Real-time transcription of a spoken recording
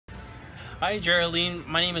Hi Geraldine,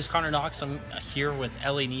 my name is Connor Knox. I'm here with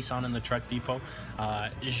LA Nissan in the truck depot.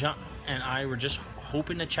 Jean and I were just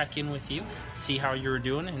hoping to check in with you, see how you were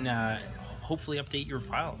doing, and hopefully update your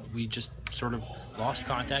file. We just sort of lost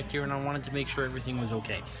contact here and I wanted to make sure everything was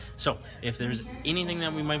okay. So if there's anything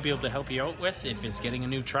that we might be able to help you out with, if it's getting a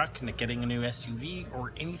new truck, getting a new SUV,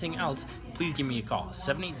 or anything else, please give me a call,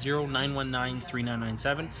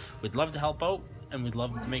 780-919-3997. We'd love to help out and we'd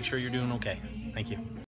love to make sure you're doing okay. Thank you.